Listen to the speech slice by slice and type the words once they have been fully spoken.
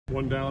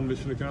One down,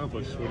 mission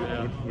accomplished. What do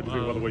you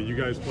think about the way you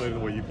guys played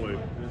and the way you played?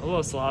 A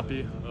little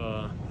sloppy.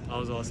 I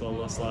was also a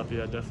little sloppy.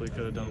 I definitely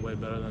could have done way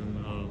better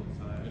than,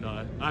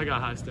 I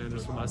got high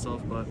standards for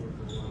myself, but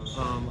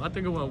I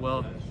think it went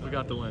well. We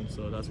got the win,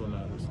 so that's what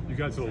matters. You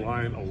got to the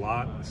line a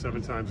lot,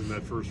 7 times in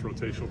that first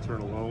rotational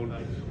turn alone.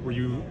 Were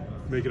you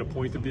making a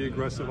point to be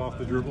aggressive off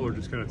the dribble, or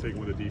just kind of taking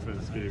what the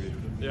defense gave you?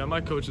 Yeah,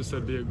 my coaches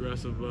said be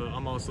aggressive, but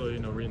I'm also,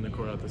 reading the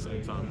court at the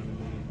same time.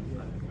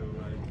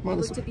 You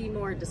looked to be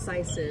more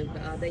decisive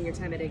than your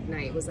time at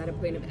Ignite. Was that a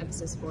point of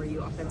emphasis for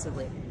you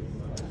offensively?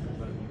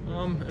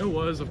 It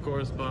was, of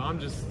course, but I'm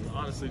just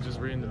honestly just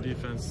reading the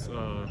defense,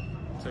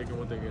 taking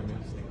what they give me.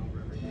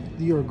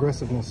 Your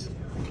aggressiveness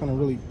kind of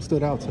really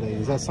stood out today.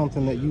 Is that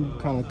something that you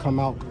kind of come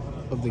out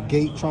of the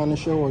gate trying to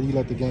show, or do you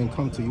let the game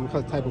come to you?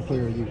 What type of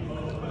player are you?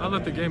 I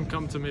let the game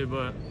come to me,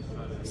 but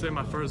say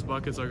my first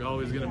buckets are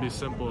always going to be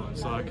simple,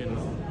 so I can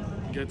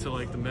get to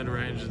like the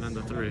mid-range and then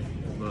the 3.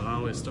 But I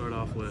always start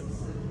off with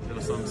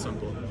something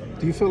simple.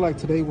 Do you feel like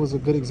today was a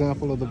good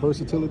example of the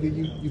versatility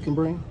you can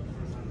bring?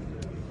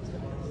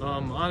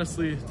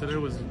 Honestly, today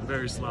was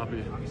very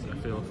sloppy, I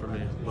feel, for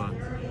me, but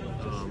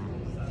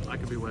I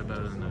could be way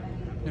better than that.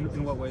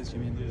 In what ways do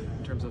you mean,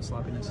 in terms of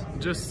sloppiness?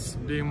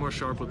 Just being more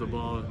sharp with the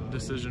ball,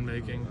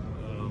 decision-making,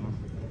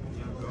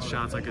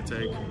 shots I could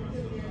take.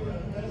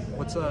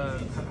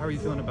 How are you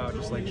feeling about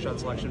just like shot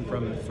selection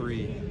from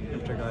 3 in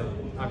particular?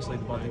 Obviously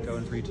the ball didn't go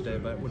in 3 today,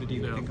 but what did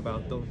you think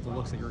about the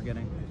looks that you were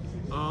getting?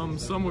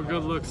 Some were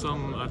good looks,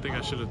 some I think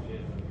I should have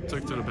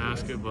took to the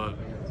basket, but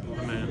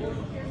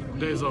man,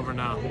 day's over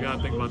now. We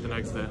gotta think about the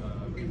next day.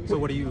 So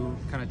what do you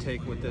kind of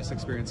take with this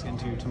experience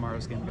into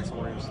tomorrow's game against the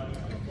Warriors?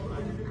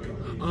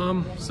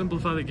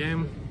 Simplify the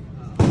game,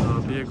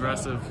 be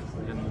aggressive,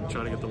 and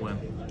try to get the win.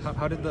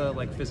 How did the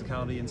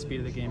physicality and speed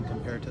of the game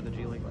compare to the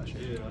G League last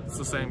year? It's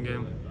the same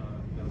game.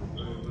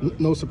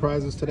 No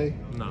surprises today?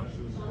 No.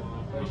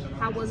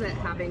 How was it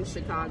having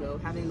Chicago,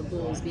 having the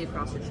Bulls be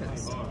across your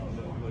chest?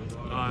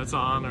 It's an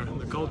honor.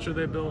 The culture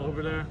they built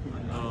over there,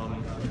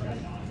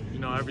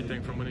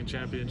 everything from winning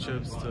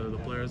championships to the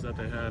players that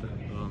they had,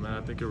 and I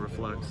think it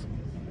reflects.